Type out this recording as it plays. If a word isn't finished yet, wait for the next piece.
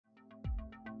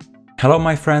Hello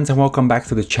my friends and welcome back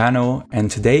to the channel,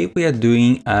 and today we are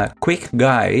doing a quick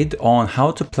guide on how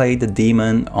to play the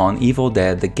demon on Evil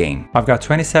Dead the game. I've got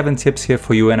 27 tips here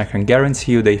for you, and I can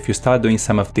guarantee you that if you start doing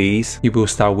some of these, you will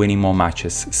start winning more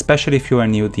matches, especially if you're a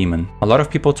new demon. A lot of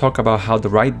people talk about how the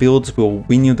right builds will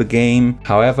win you the game.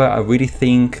 However, I really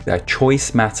think that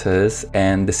choice matters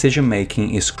and decision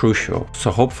making is crucial. So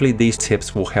hopefully these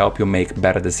tips will help you make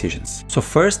better decisions. So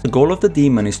first, the goal of the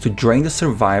demon is to drain the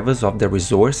survivors of their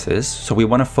resources. So we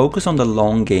want to focus on the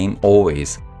long game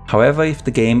always. However, if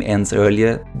the game ends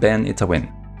earlier, then it's a win.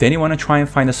 Then you want to try and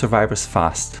find the survivors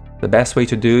fast. The best way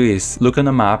to do is look on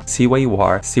the map, see where you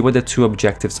are, see what the two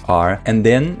objectives are, and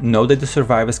then know that the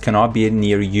survivors cannot be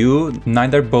near you,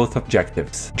 neither both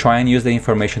objectives. Try and use the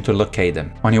information to locate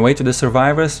them. On your way to the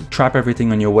survivors, trap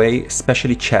everything on your way,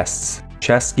 especially chests.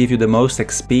 Chests give you the most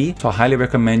XP, so I highly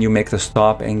recommend you make the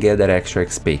stop and get that extra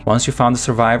XP. Once you found the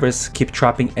survivors, keep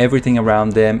trapping everything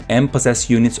around them and possess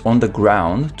units on the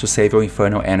ground to save your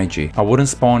infernal energy. I wouldn't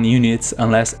spawn units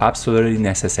unless absolutely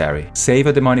necessary. Save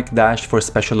a demonic dash for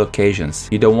special occasions.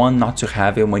 You don't want not to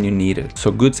have it when you need it. So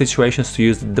good situations to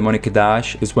use the demonic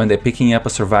dash is when they're picking up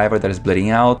a survivor that is bleeding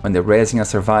out, when they're raising a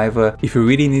survivor. If you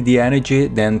really need the energy,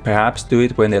 then perhaps do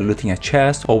it when they're looting a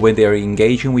chest or when they're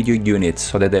engaging with your units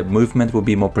so that their movement will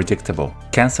be more predictable.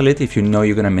 Cancel it if you know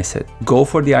you're gonna miss it. Go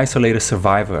for the isolated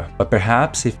survivor, but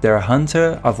perhaps if they're a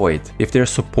hunter, avoid. If they're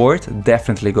support,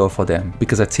 definitely go for them,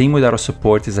 because a team without a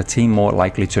support is a team more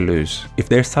likely to lose. If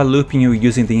they start looping you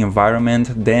using the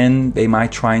environment, then they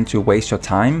might try to waste your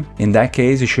time. In that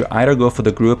case, you should either go for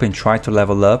the group and try to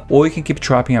level up, or you can keep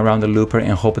trapping around the looper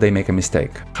and hope they make a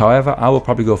mistake. However, I will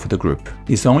probably go for the group.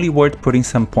 It's only worth putting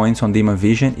some points on demon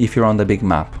vision if you're on the big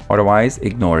map, otherwise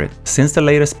ignore it. Since the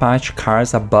latest patch,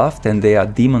 cars are buffed and they are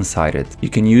demon-sided. You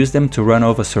can use them to run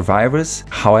over survivors.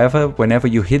 However, whenever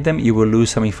you hit them, you will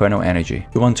lose some infernal energy.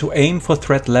 You want to aim for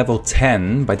threat level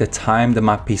 10 by the time the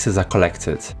map pieces are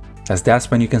collected, as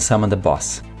that's when you can summon the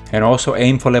boss. And also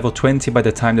aim for level 20 by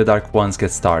the time the Dark Ones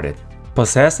get started.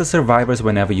 Possess the survivors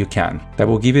whenever you can. That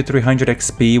will give you 300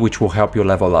 XP, which will help you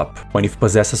level up. When you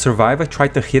possess a survivor, try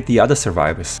to hit the other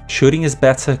survivors. Shooting is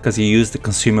better because you use the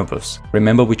consumables.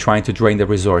 Remember, we're trying to drain the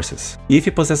resources. If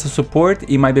you possess a support,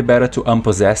 it might be better to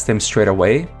unpossess them straight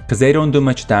away, because they don't do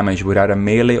much damage without a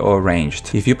melee or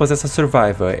ranged. If you possess a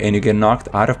survivor and you get knocked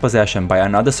out of possession by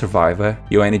another survivor,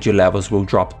 your energy levels will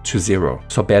drop to 0,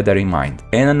 so bear that in mind.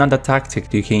 And another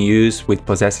tactic you can use with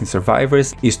possessing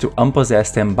survivors is to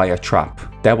unpossess them by a trap.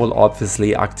 That will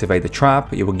obviously activate the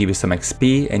trap, it will give you some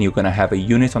XP, and you're gonna have a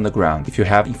unit on the ground. If you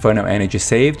have infernal energy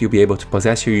saved, you'll be able to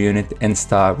possess your unit and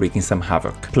start wreaking some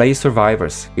havoc. Play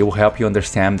survivors, it will help you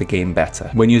understand the game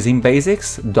better. When using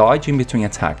basics, dodge in between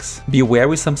attacks. Be wary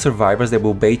with some survivors that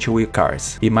will bait you with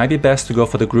cars. It might be best to go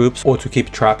for the groups or to keep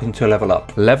trapping to level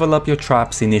up. Level up your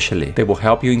traps initially. They will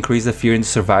help you increase the fear in the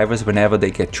survivors whenever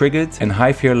they get triggered, and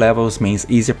high fear levels means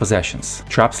easier possessions.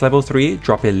 Traps level 3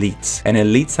 drop elites, and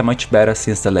elites are much better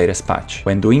since the latest patch.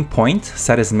 When doing point,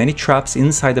 set as many traps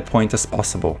inside the point as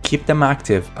possible. Keep them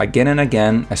active again and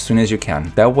again as soon as you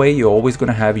can. That way you're always going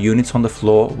to have units on the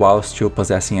floor while still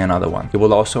possessing another one. It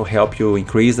will also help you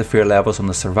increase the fear levels on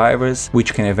the survivors,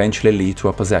 which can eventually lead to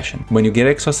a possession. When you get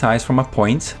exorcised from a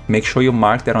point, make sure you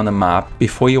mark that on the map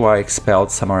before you are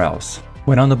expelled somewhere else.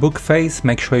 When on the book phase,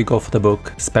 make sure you go for the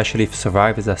book, especially if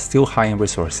survivors are still high in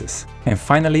resources. And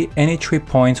finally, any 3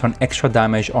 points on extra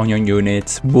damage on your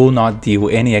units will not deal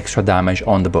any extra damage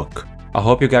on the book. I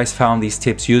hope you guys found these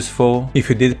tips useful. If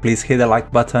you did, please hit the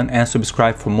like button and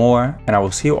subscribe for more, and I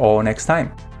will see you all next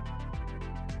time.